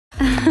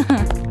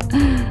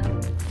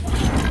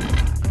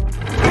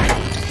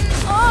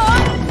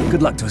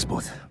Good luck to us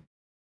both.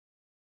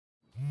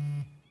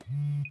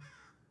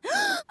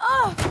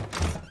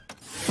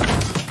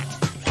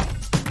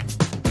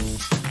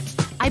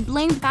 I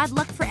blamed bad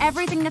luck for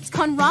everything that's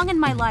gone wrong in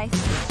my life.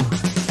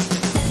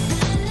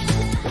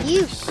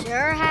 You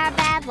sure have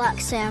bad luck,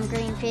 Sam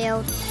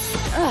Greenfield.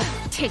 Ugh,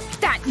 take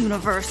that,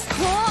 universe.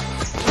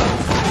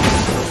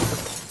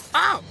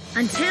 Oh!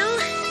 Until...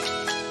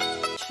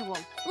 Actual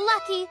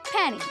lucky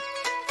penny.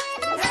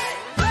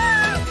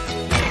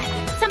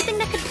 Something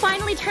that could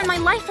finally turn my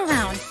life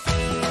around.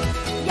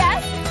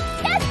 Yes?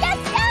 Yes, yes,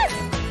 yes!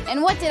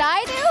 And what did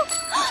I do?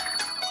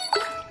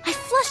 I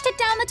flushed it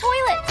down the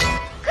toilet.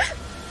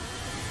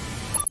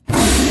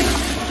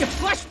 You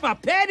flushed my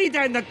penny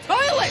down the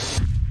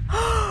toilet!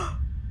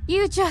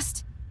 You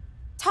just...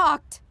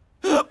 talked.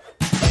 Wait!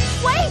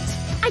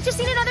 I just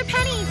need another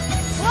penny!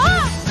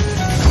 Ah!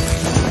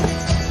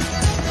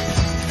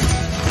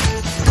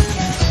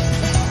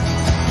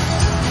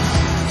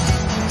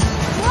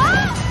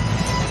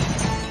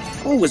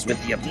 Always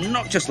with the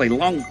obnoxiously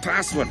long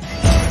password.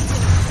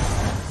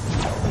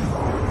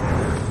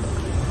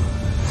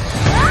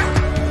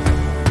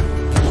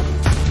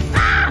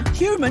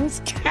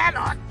 Humans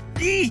cannot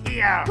be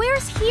here!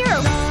 Where's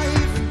here?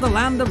 The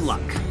land of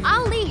luck.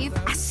 I'll leave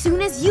as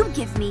soon as you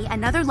give me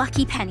another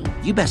lucky penny.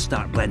 You best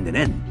start blending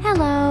in.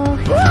 Hello.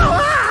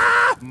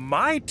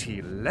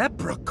 Mighty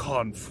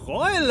leprechaun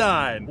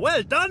Fräulein!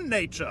 Well done,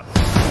 nature!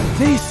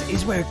 This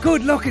is where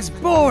good luck is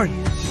born.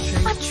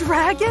 A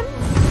dragon?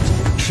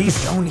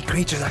 She's the only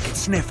creature that can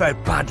sniff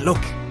out bad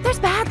luck. There's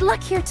bad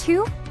luck here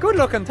too. Good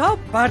luck on top,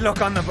 bad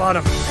luck on the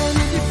bottom.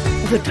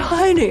 The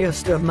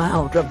tiniest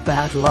amount of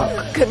bad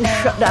luck can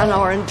shut down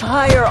our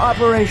entire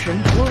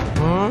operation.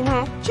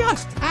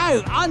 Just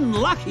how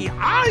unlucky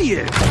are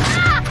you?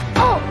 Ah!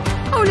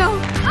 Oh no.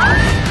 Ah!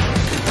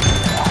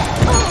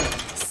 Oh,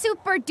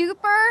 super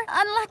duper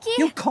unlucky.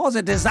 You'll cause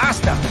a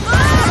disaster.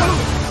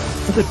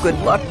 Ah! The good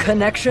luck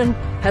connection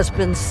has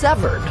been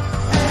severed.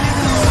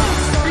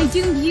 I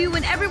doomed you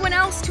and everyone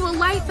else to a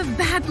life of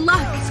bad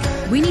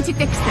luck. We need to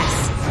fix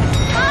this.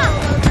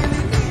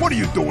 Ah! What are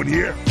you doing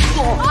here?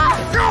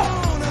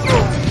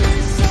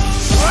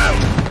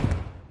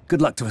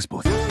 Good luck to us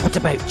both. What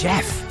about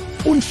Jeff?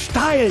 Und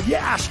style,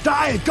 yeah,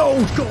 style,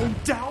 go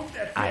down.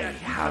 I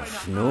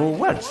have no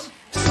words.